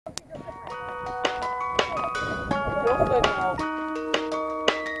声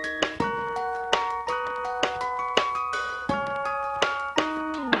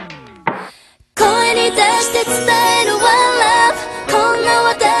に出して伝える One love こんな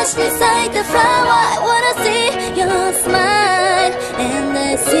私に咲いた flower I wanna see your smile and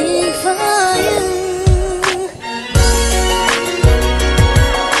I sing for you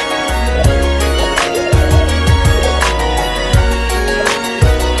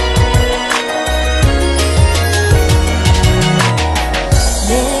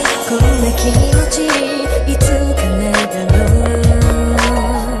気持ちいつからだろう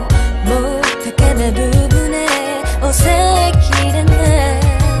もう高鳴る胸抑えきれない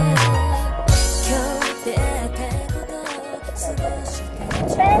今日出会ったこと過ごし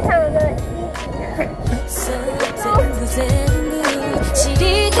たそう全部知り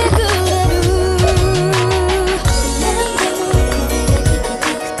たくなる何でも声が聞きたく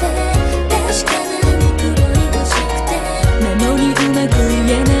て確かな心に欲しくてなのにうまく言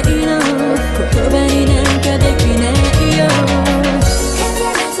えない言葉になんかできないよ必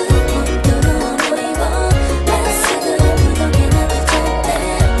ず本当の想いをまっすぐ届けなくちゃって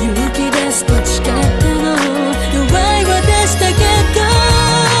勇気出すと誓ったの弱い私だけど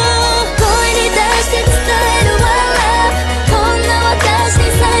声に出して伝える One love こんな私に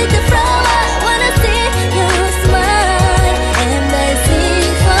咲いた flower I wanna see your smile and I sing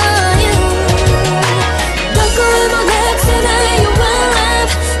for you どこへもなくせないよ One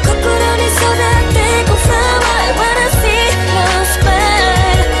love 心に育ってく flower I wanna see your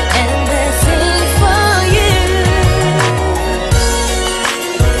smile and I sing for you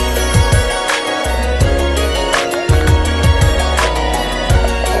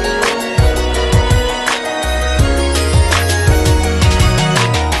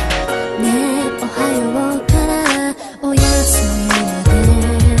ねえおはようからおやすみまで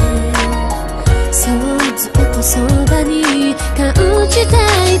そうずっとそばに感じた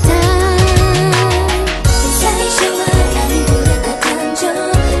い最初は何ぶれた感情会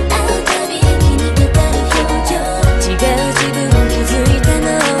うたび気にかかる表情違う自分気づいたの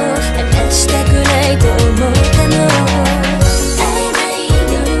話したくないと思ったの会えない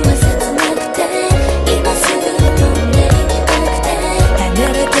夜は切なくて今すぐ飛んで行きたくて離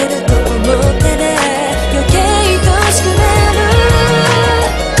れてると思ったら余計愛しくなる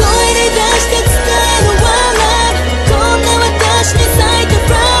声に出して伝える One love こんな私に咲いた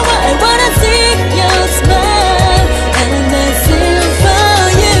flower I wanna see your smile and I sing for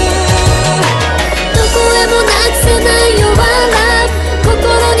you どこへもなくせないよ One love 心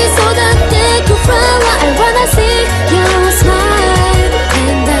に育ってく flower I wanna see your smile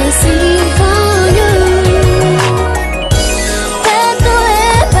and I sing for you 例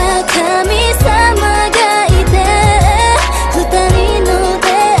えば神様がいて二人の出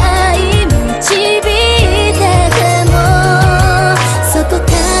会い導いててもそこか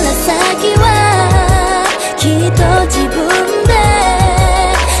ら先はきっと自分で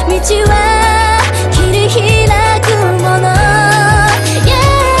道は切り開くもの Yeah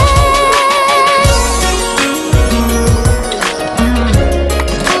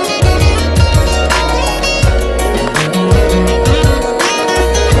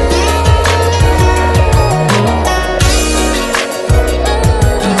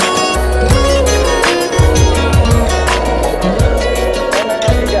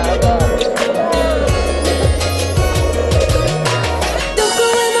どこ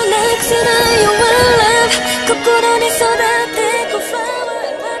へもなくせないよ One love 心に育ってく flower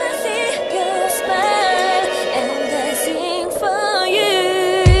I wanna see your smile and I sing for you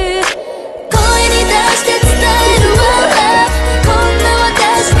声に出して伝える One love こんな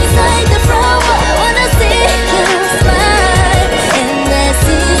私に咲いた flower I wanna see your smile and I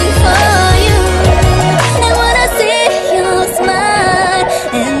sing for you I wanna see your smile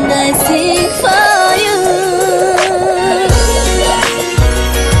and I sing for you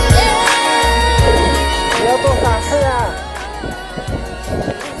要多少次啊？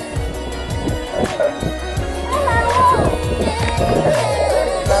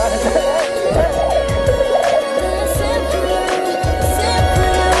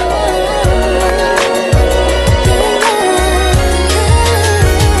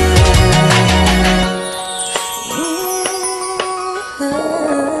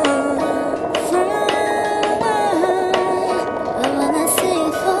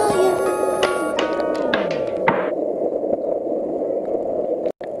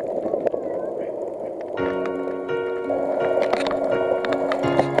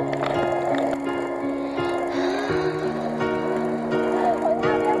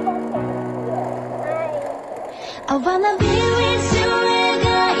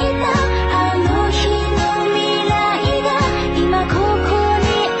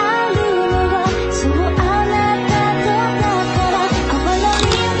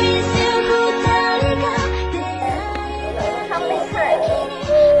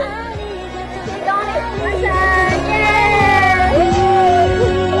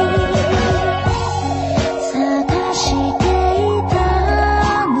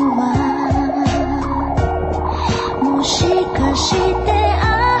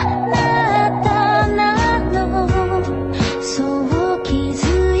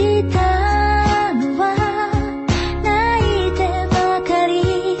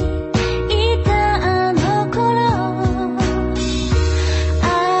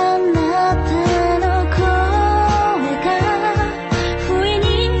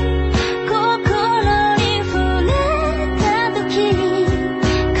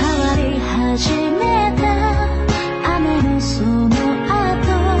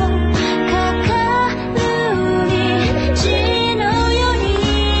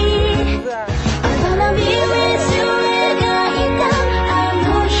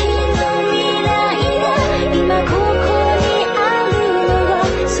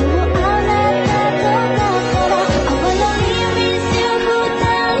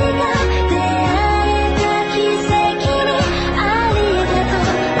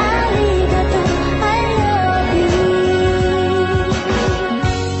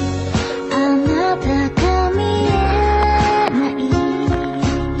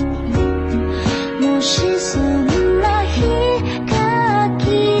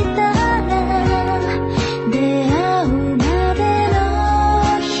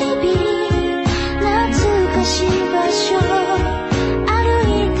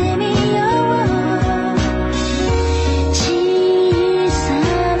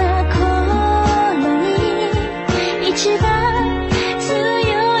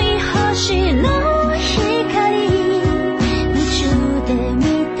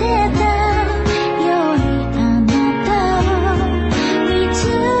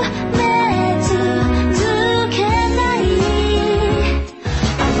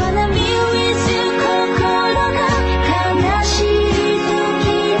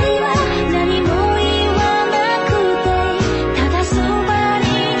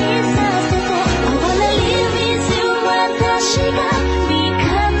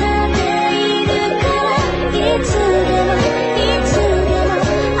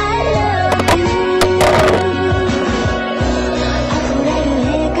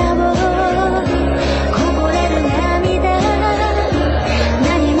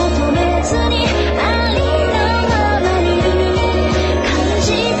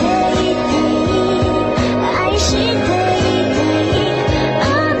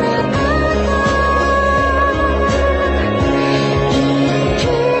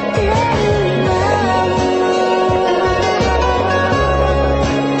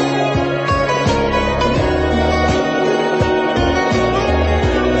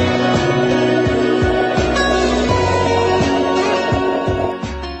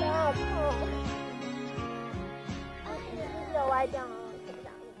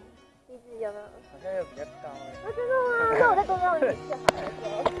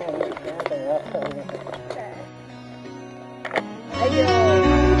ありがとう。